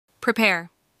Prepare,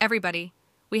 everybody.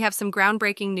 We have some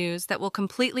groundbreaking news that will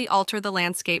completely alter the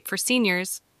landscape for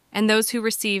seniors and those who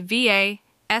receive VA,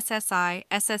 SSI,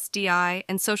 SSDI,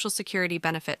 and Social Security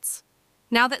benefits.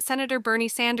 Now that Senator Bernie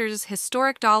Sanders'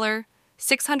 historic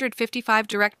 $655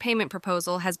 direct payment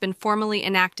proposal has been formally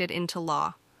enacted into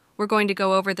law, we're going to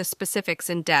go over the specifics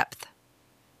in depth.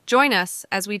 Join us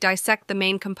as we dissect the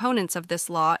main components of this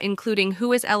law, including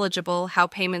who is eligible, how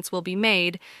payments will be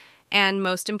made, and,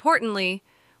 most importantly,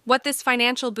 what this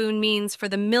financial boon means for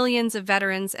the millions of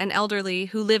veterans and elderly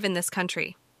who live in this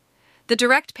country. The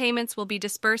direct payments will be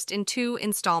dispersed in 2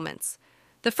 installments,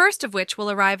 the first of which will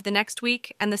arrive the next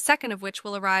week and the second of which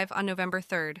will arrive on November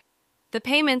 3rd. The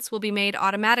payments will be made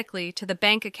automatically to the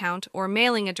bank account or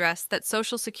mailing address that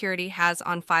Social Security has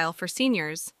on file for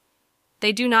seniors.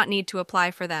 They do not need to apply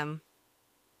for them.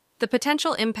 The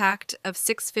potential impact of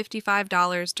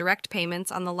 $655 direct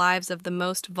payments on the lives of the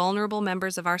most vulnerable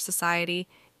members of our society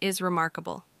is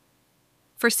remarkable.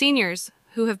 For seniors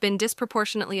who have been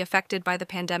disproportionately affected by the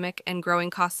pandemic and growing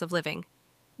costs of living,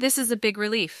 this is a big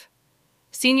relief.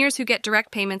 Seniors who get direct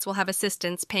payments will have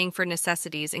assistance paying for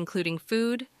necessities including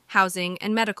food, housing,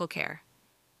 and medical care.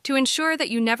 To ensure that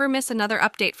you never miss another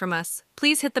update from us,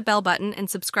 please hit the bell button and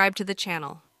subscribe to the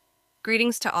channel.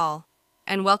 Greetings to all,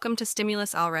 and welcome to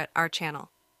Stimulus Alret, our channel.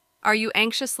 Are you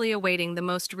anxiously awaiting the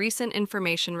most recent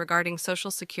information regarding Social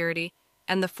Security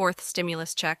and the 4th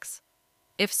stimulus checks?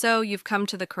 If so, you've come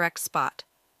to the correct spot.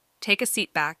 Take a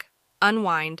seat back,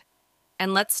 unwind,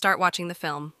 and let's start watching the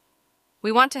film.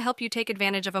 We want to help you take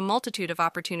advantage of a multitude of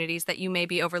opportunities that you may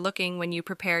be overlooking when you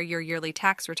prepare your yearly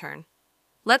tax return.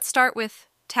 Let's start with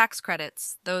tax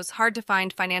credits, those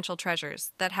hard-to-find financial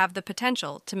treasures that have the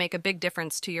potential to make a big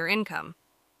difference to your income.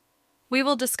 We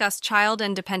will discuss child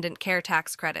and dependent care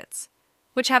tax credits,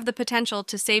 which have the potential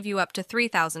to save you up to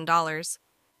 $3,000,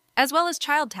 as well as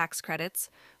child tax credits,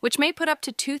 which may put up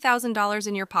to $2,000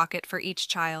 in your pocket for each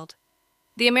child.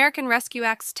 The American Rescue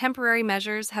Act's temporary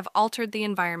measures have altered the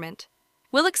environment.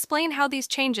 We'll explain how these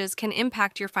changes can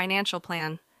impact your financial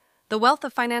plan. The wealth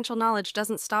of financial knowledge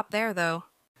doesn't stop there, though.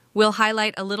 We'll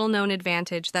highlight a little-known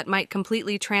advantage that might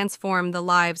completely transform the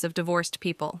lives of divorced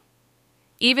people.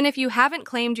 Even if you haven't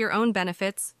claimed your own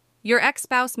benefits, your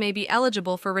ex-spouse may be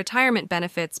eligible for retirement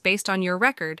benefits based on your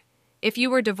record if you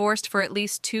were divorced for at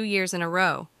least 2 years in a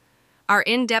row. Our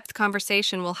in-depth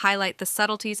conversation will highlight the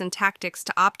subtleties and tactics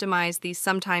to optimize these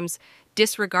sometimes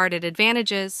disregarded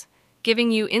advantages,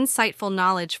 giving you insightful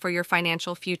knowledge for your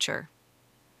financial future.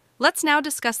 Let's now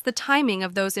discuss the timing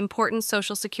of those important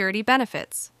Social Security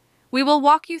benefits. We will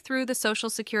walk you through the Social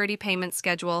Security payment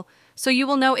schedule so you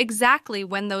will know exactly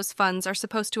when those funds are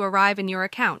supposed to arrive in your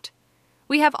account.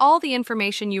 We have all the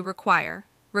information you require,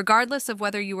 regardless of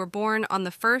whether you were born on the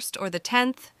 1st or the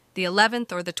 10th, the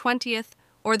 11th or the 20th,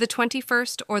 or the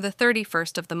 21st or the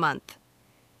 31st of the month.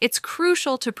 It's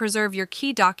crucial to preserve your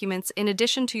key documents in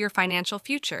addition to your financial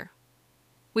future.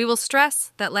 We will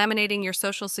stress that laminating your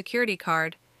Social Security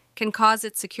card can cause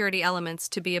its security elements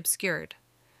to be obscured.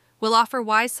 We'll offer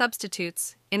wise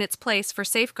substitutes in its place for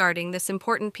safeguarding this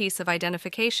important piece of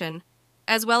identification,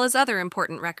 as well as other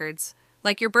important records,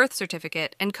 like your birth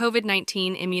certificate and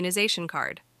COVID-19 immunization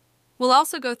card. We'll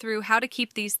also go through how to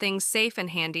keep these things safe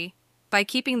and handy by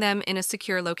keeping them in a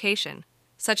secure location,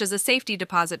 such as a safety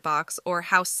deposit box or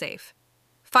house safe.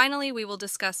 Finally, we will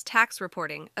discuss tax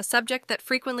reporting, a subject that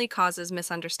frequently causes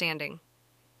misunderstanding.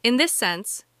 In this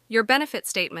sense, your benefit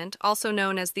statement, also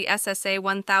known as the SSA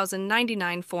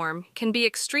 1099 form, can be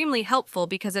extremely helpful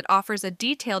because it offers a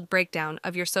detailed breakdown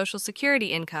of your Social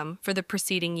Security income for the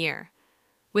preceding year.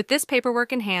 With this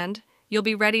paperwork in hand, you'll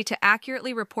be ready to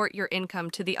accurately report your income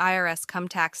to the IRS come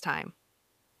tax time.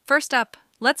 First up,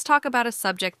 let's talk about a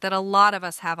subject that a lot of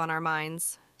us have on our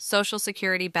minds: Social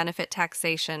Security benefit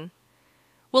taxation.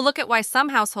 We'll look at why some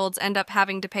households end up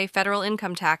having to pay federal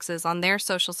income taxes on their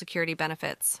Social Security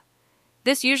benefits.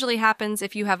 This usually happens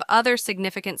if you have other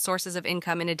significant sources of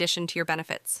income in addition to your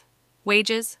benefits.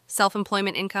 Wages,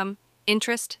 self-employment income,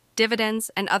 interest, dividends,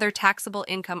 and other taxable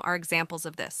income are examples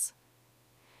of this.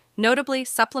 Notably,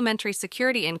 Supplementary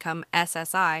Security Income,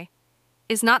 SSI,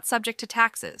 is not subject to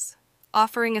taxes,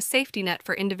 offering a safety net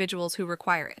for individuals who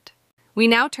require it. We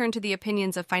now turn to the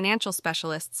opinions of financial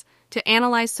specialists to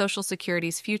analyze Social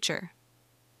Security's future.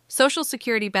 Social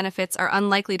Security benefits are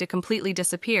unlikely to completely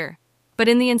disappear, but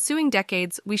in the ensuing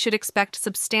decades, we should expect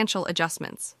substantial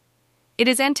adjustments. It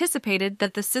is anticipated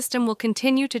that the system will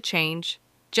continue to change,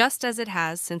 just as it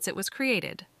has since it was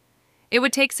created. It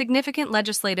would take significant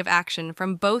legislative action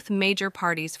from both major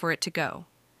parties for it to go.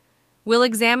 We'll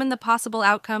examine the possible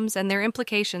outcomes and their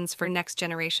implications for next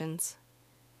generations.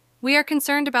 We are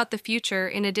concerned about the future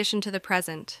in addition to the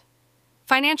present,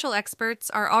 Financial experts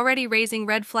are already raising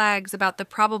red flags about the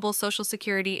probable Social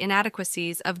Security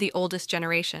inadequacies of the oldest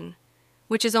generation,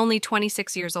 which is only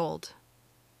 26 years old.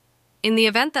 In the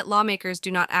event that lawmakers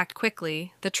do not act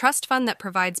quickly, the trust fund that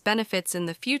provides benefits in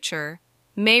the future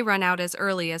may run out as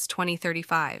early as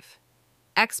 2035.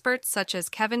 Experts such as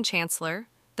Kevin Chancellor,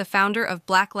 the founder of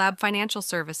Black Lab Financial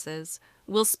Services,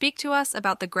 will speak to us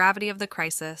about the gravity of the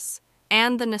crisis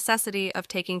and the necessity of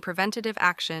taking preventative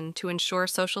action to ensure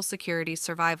Social Security's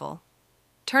survival.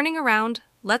 Turning around,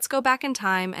 let's go back in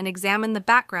time and examine the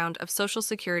background of Social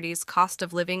Security's cost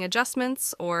of living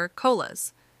adjustments, or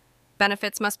COLAs.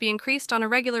 Benefits must be increased on a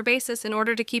regular basis in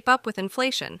order to keep up with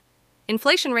inflation.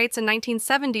 Inflation rates in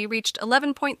 1970 reached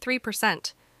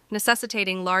 11.3%,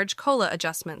 necessitating large COLA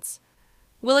adjustments.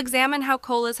 We'll examine how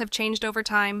COLAs have changed over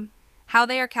time, how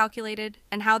they are calculated,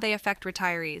 and how they affect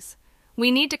retirees. We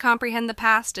need to comprehend the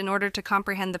past in order to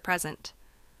comprehend the present.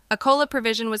 A COLA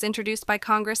provision was introduced by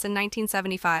Congress in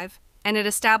 1975, and it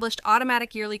established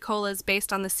automatic yearly COLAs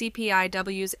based on the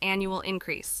CPI-W's annual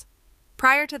increase.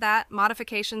 Prior to that,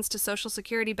 modifications to Social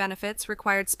Security benefits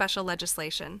required special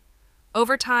legislation.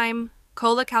 Over time,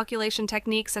 COLA calculation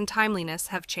techniques and timeliness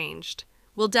have changed.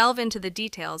 We'll delve into the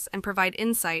details and provide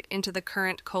insight into the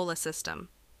current COLA system.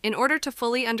 In order to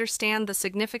fully understand the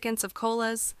significance of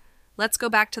COLAs, let's go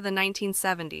back to the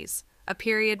 1970s, a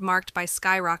period marked by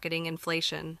skyrocketing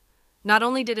inflation. Not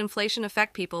only did inflation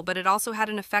affect people, but it also had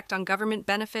an effect on government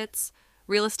benefits,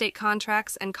 real estate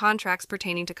contracts, and contracts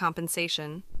pertaining to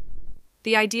compensation.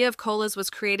 The idea of COLAs was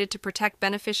created to protect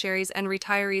beneficiaries and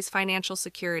retirees' financial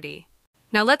security.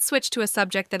 Now let's switch to a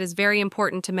subject that is very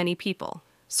important to many people: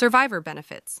 survivor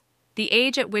benefits. The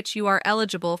age at which you are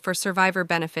eligible for survivor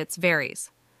benefits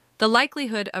varies. The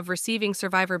likelihood of receiving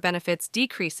survivor benefits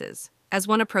decreases as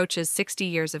one approaches 60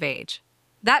 years of age.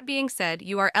 That being said,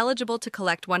 you are eligible to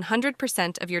collect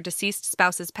 100% of your deceased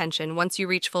spouse's pension once you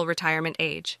reach full retirement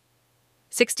age.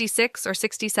 66 or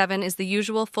 67 is the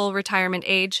usual full retirement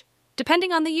age,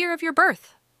 depending on the year of your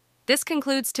birth. This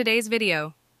concludes today's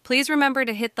video. Please remember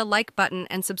to hit the like button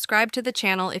and subscribe to the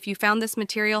channel if you found this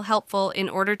material helpful in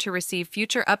order to receive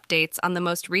future updates on the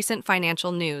most recent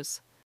financial news.